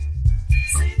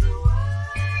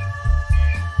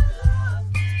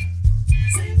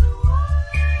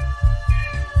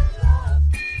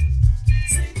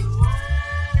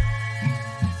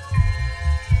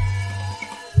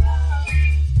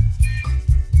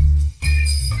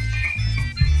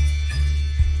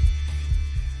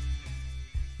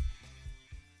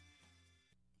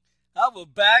we're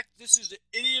back. This is the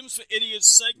Idioms for Idiots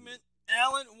segment.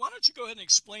 Alan, why don't you go ahead and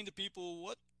explain to people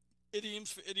what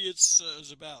Idioms for Idiots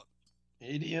is about?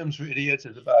 Idioms for idiots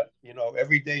is about,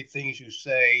 everyday things you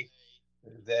say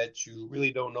that you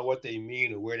really don't know what they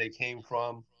mean or where they came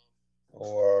from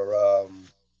or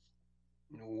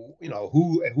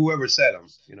whoever said them,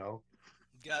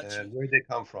 Gotcha. and where they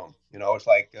come from. It's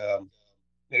like an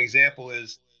example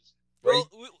is Well,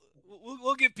 great.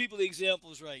 we'll give people the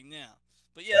examples right now.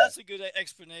 But yeah, Yeah. that's a good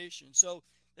explanation. So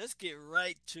let's get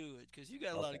right to it because you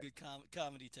got a lot of Okay. good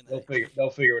comedy They'll tonight. figure they'll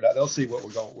figure it out. They'll see where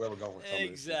we're going with some of this stuff.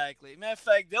 Exactly. Matter of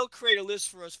fact, they'll create a list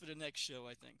for us for the next show,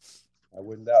 I think. I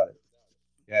wouldn't doubt it.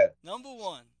 Yeah. Number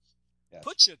one, Yes.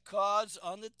 put your cards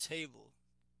on the table.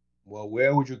 Well,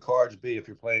 where would your cards be if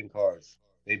you're playing cards?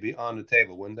 They'd be on the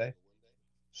table, wouldn't they?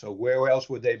 So where else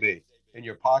would they be? In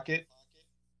your pocket?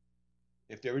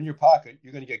 If they're in your pocket,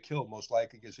 you're going to get killed most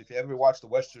likely. Because if you ever watched the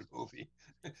Western movie,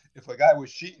 if a guy was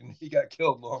cheating, he got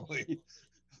killed normally.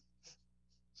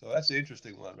 So that's the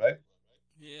interesting one, right?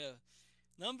 Yeah.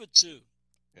 Number two,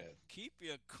 Yeah. keep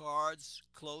your cards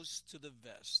close to the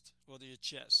vest or to your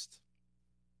chest.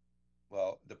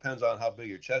 Well, it depends on how big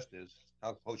your chest is,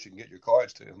 how close you can get your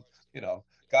cards to him.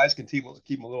 Guys can keep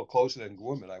them a little closer than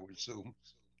women, I would assume.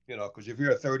 Because if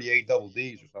you're a 38 double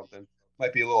D's or something, it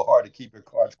might be a little hard to keep your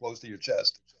cards close to your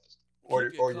chest Keep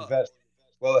your or your card. vest.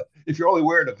 Well, if you're only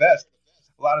wearing a vest,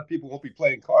 a lot of people won't be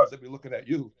playing cards. They'll be looking at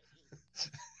you.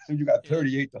 You got Yeah.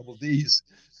 38 double D's,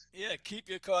 Yeah, keep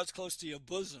your cards close to your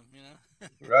bosom, you know?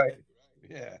 right?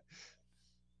 Yeah,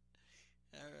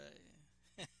 All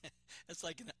right. That's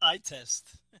like an eye test.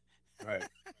 right.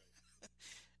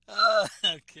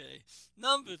 Okay.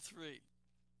 Number three,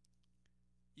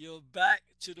 your back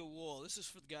to the wall. This is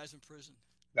for the guys in prison.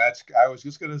 I was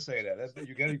just gonna say that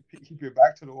you got to keep your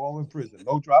back to the wall in prison.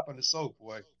 No dropping the soap,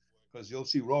 boy, because you'll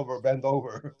see Rover bend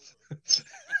over.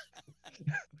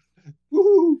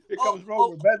 Woohoo! Here Oh, comes oh,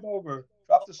 Rover, bend over,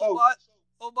 drop oh, the oh, soap.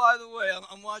 by, by the way,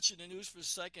 I'm watching the news for a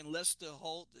second. Lester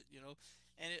Holt,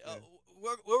 and Yeah,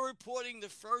 we're reporting the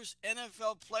first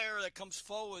NFL player that comes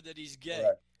forward that he's gay.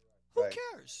 right, Who right,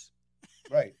 cares?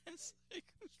 right. It's like,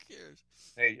 who cares?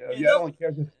 Hey, Yeah, yeah, no,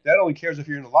 that only cares if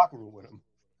you're in the locker room with him.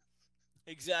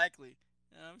 exactly.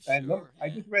 I'm And sure. I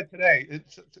Yeah. just read today.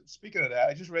 Speaking of that,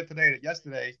 I just read today that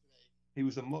yesterday he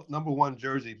was the number one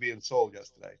jersey being sold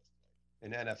yesterday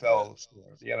in the Really. NFL store.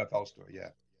 The NFL store, yeah.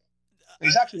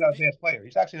 He's actually I, not a bad player.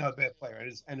 He's actually not a bad player,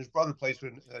 and his brother plays for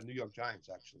the New York Giants.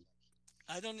 Actually,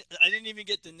 I don't. I didn't even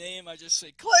get the name. I just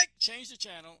say click, change the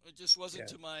channel. It just wasn't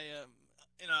yeah. to my.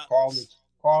 You know.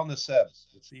 Carl Nasseb,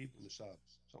 the Steve Nasseb,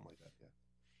 something like that. Yeah,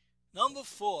 Number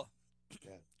four,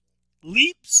 yeah.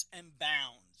 leaps and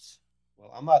bounds.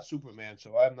 Well, I'm not Superman,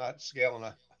 so I'm not scaling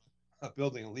a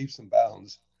building in leaps and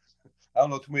bounds. I don't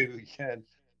know too many who can,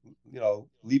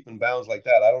 leap and bounds like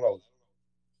that. I don't know.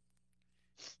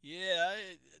 Yeah.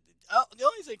 The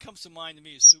only thing that comes to mind to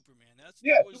me is Superman.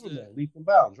 Yeah, That was the Superman, leaps and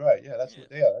bounds, right? Yeah, yeah. that's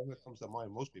what comes to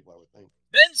mind. Most people, I would think.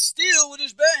 Ben Steele with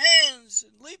his bare hands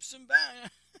and leaps and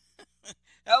bounds.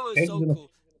 That was Changes so in a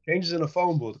cool. changes in a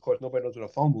phone booth. Of course, nobody knows what a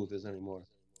phone booth is anymore.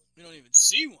 You don't even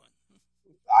see one.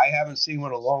 I haven't seen one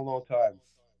in a long, long time.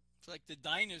 It's like the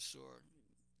dinosaur.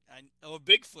 Or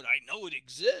Bigfoot. I know it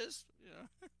exists.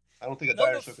 I don't think a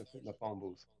Number. dinosaur can fit in a phone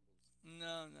booth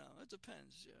No, no. It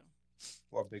depends. Yeah.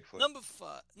 or Bigfoot. Number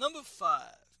five. Number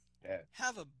five. Yeah.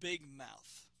 Have a big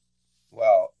mouth.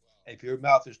 Well, if your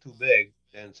mouth is too big,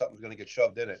 then something's going to get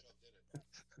shoved in it.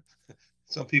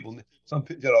 Some people,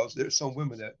 there's some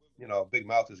women that big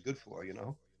mouth is good for.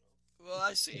 Well,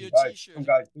 I see Some your guys, T-shirt. some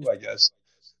guys too, I guess.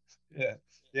 Yeah,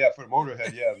 yeah. For the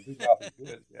motorhead, yeah, the big mouth is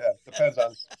good. Yeah,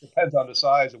 depends on the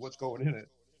size of what's going in it,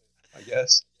 I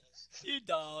guess. You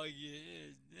dog.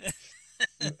 Yeah.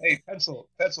 Hey, pencil.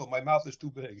 My mouth is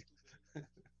too big.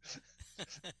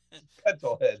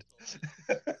 Pencil head.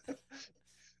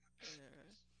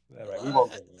 All A right, we lot of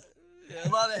won't go there. yeah,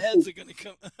 a lot of heads are gonna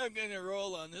come. I'm gonna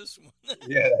roll on this one.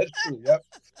 Yeah, that's true. Yep.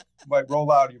 You might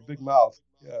roll out of your big mouth.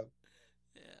 Yeah.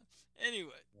 Yeah. Anyway,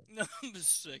 number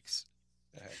six.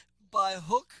 Uh, By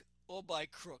hook or by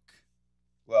crook.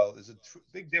 Well, there's a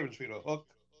big difference between a hook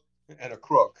and a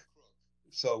crook.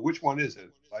 So which one is it?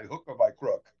 By hook or by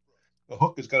crook? The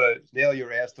hook is going to nail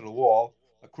your ass to the wall.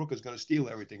 A crook is going to steal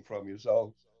everything from you.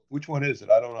 So which one is it?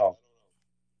 I don't know.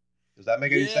 Does that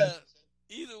make any Yeah. sense?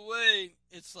 Either way,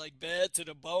 it's like bad to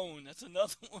the bone. That's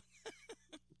another one.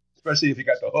 Especially if you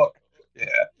got the hook. Yeah.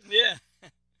 Yeah.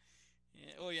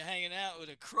 Yeah. Or you're hanging out with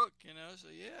a crook, So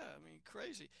yeah, I mean,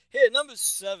 crazy. Here, number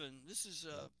seven. This is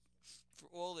for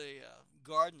all the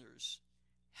gardeners.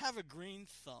 Have a green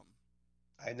thumb.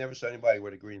 I never saw anybody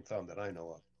with a green thumb that I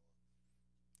know of.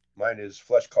 Mine is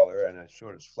flesh color, and it's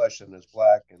sure it's flesh and it's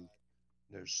black, and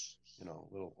there's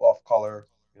a little off color,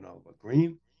 but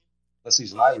green. Unless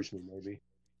he's an Well, Irishman, maybe.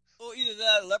 well, either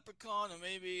that leprechaun or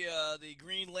maybe the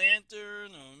Green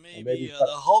Lantern or Or maybe maybe you stuck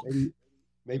the Hulk.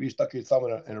 maybe you stuck your thumb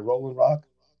in a Rolling Rock.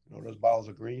 Those bottles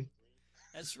are green.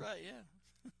 That's right.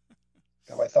 Yeah.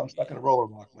 Got my thumb stuck Yeah. in a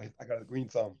Rolling Rock. I got a green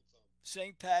thumb.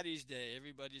 St. Patty's Day.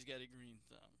 Everybody's got a green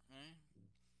thumb, right?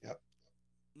 Yep.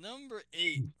 Number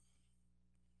 8.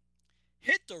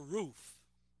 Hit the roof.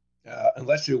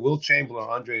 Unless you're Will Chamberlain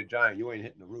or Andre the Giant, you ain't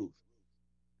hitting the roof.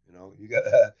 You got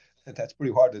that's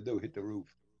pretty hard to do. Hit the roof.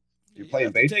 Yeah, You're you'd playing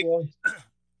have to take. baseball.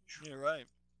 You're right.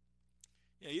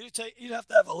 Yeah, you'd have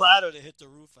to have a ladder to hit the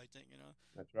roof. I think.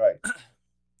 That's right.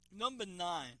 Number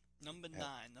 9. Number Yeah.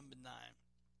 9. Number 9.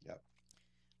 Yep.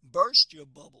 Burst your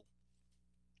bubble.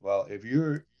 Well, if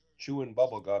you're chewing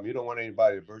bubble gum, you don't want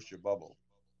anybody to burst your bubble.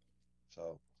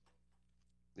 So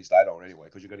at least I don't anyway,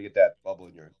 because you're gonna get that bubble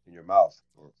in your mouth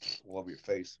or all over your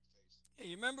face. Hey,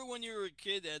 you remember when you were a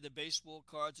kid? They had the baseball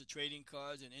cards, the trading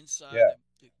cards, and inside Yeah.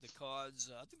 the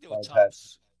cards. I think they were Cards had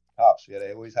tops. tops. Yeah,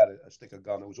 they always had a stick of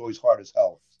gum. It was always hard as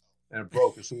hell, and it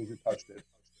broke as soon as you touched it.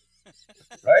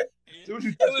 Right? As soon as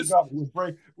you it touched the was gum, it would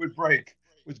break. Would break.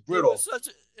 It was it was brittle. such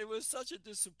a it was such a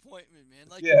disappointment, man.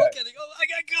 Like you Yeah. look at it, oh, I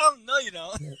got gum. No, you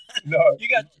don't. No, you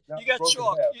got not you got broke in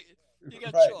chalk. half. You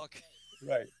got Right. chalk.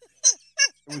 Right.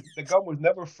 The gum was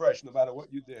never fresh, no matter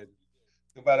what you did.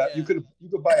 No matter Yeah. you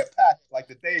could buy a pack like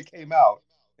the day it came out,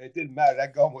 and it didn't matter.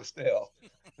 That gum was stale.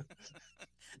 I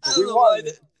But don't we know why. wanted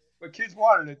it. But kids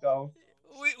wanted it though.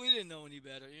 We didn't know any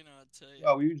better. I tell you.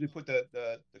 Well, we usually put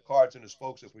the cards in the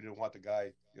spokes if we didn't want the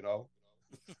guy.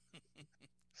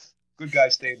 Good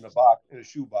guys stayed in the box in a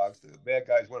shoe box. The bad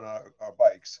guys went on our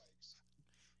bikes.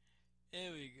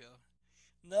 Here we go.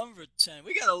 Number 10.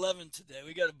 We got 11 today.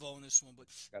 We got a bonus one, but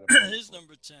Got a bonus here's one.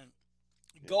 number 10.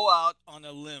 Yeah. Go out on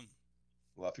a limb.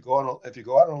 Well, if you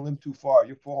go out on a limb too far,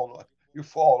 you're falling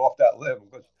off that limb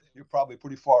because you're probably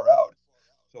pretty far out.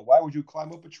 So why would you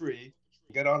climb up a tree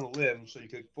and get on a limb so you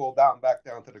could fall down back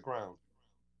down to the ground?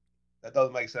 That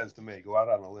doesn't make sense to me. Go out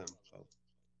on a limb. So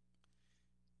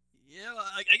Yeah, well,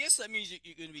 I guess that means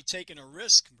you're going to be taking a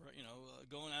risk,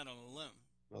 going out on a limb.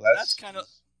 well, That's kind of,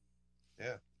 yeah.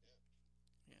 yeah.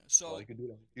 Well, So you could do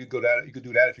that. You could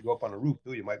do that if you go up on a roof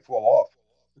too. You might fall off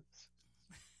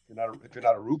if you're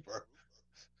not a roofer.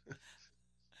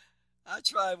 I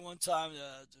tried one time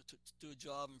to do a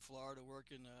job in Florida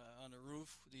working on the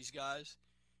roof with these guys,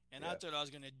 and I Yeah. thought I was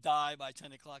going to die by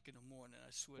 10 o'clock in the morning.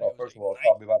 I swear Well, it was first like of all, it's night.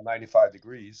 probably about 95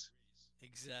 degrees.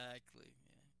 Exactly.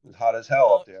 It's hot as Yeah.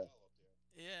 hell up there.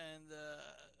 Yeah, and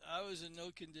I was in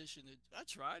no condition. I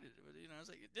tried it, but I was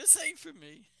like, this ain't for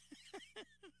me.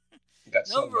 You got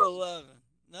Number sunburned. 11.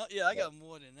 No, yeah, I Yeah. got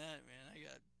more than that, man.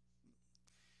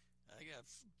 I got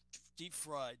deep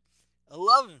fried.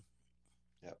 11.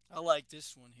 Yeah. I like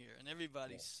this one here, and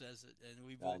everybody Yeah. says it, and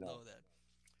we I both know. know that.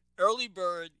 Early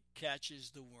bird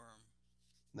catches the worm.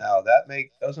 Now that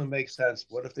make doesn't make sense.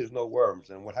 What if there's no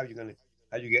worms? And how you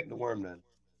getting the worm then?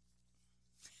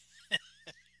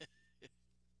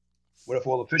 What if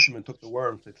all the fishermen took the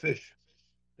worms to fish?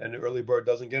 Then the early bird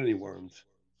doesn't get any worms,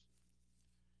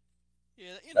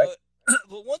 Yeah, right?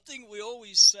 but one thing we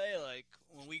always say, like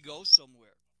when we go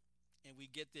somewhere and we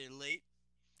get there late,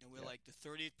 and we're Yeah. like the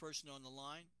 30th person on the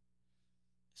line,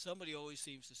 somebody always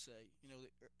seems to say,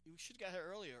 you should have got here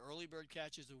earlier. Early bird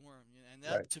catches the worm, and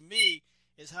Right. that to me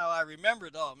is how I remember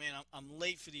it. Oh man, I'm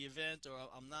late for the event, or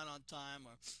I'm not on time,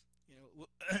 or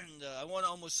and I want to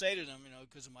almost say to them,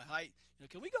 because of my height,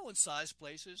 can we go in size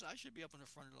places? I should be up in the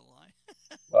front of the line.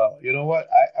 Well, you know what?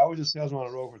 I was a salesman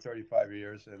on the road for 35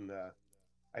 years, and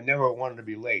I never wanted to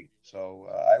be late. So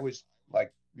I was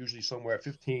like usually somewhere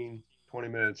 15, 20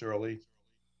 minutes early.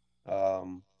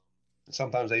 Um, and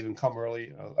sometimes I even come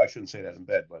early. I shouldn't say that in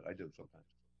bed, but I do sometimes.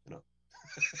 You know,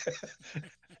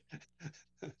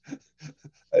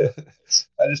 I,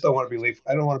 I just don't want to be late.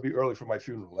 I don't want to be early for my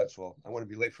funeral. That's all. I want to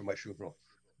be late for my funeral.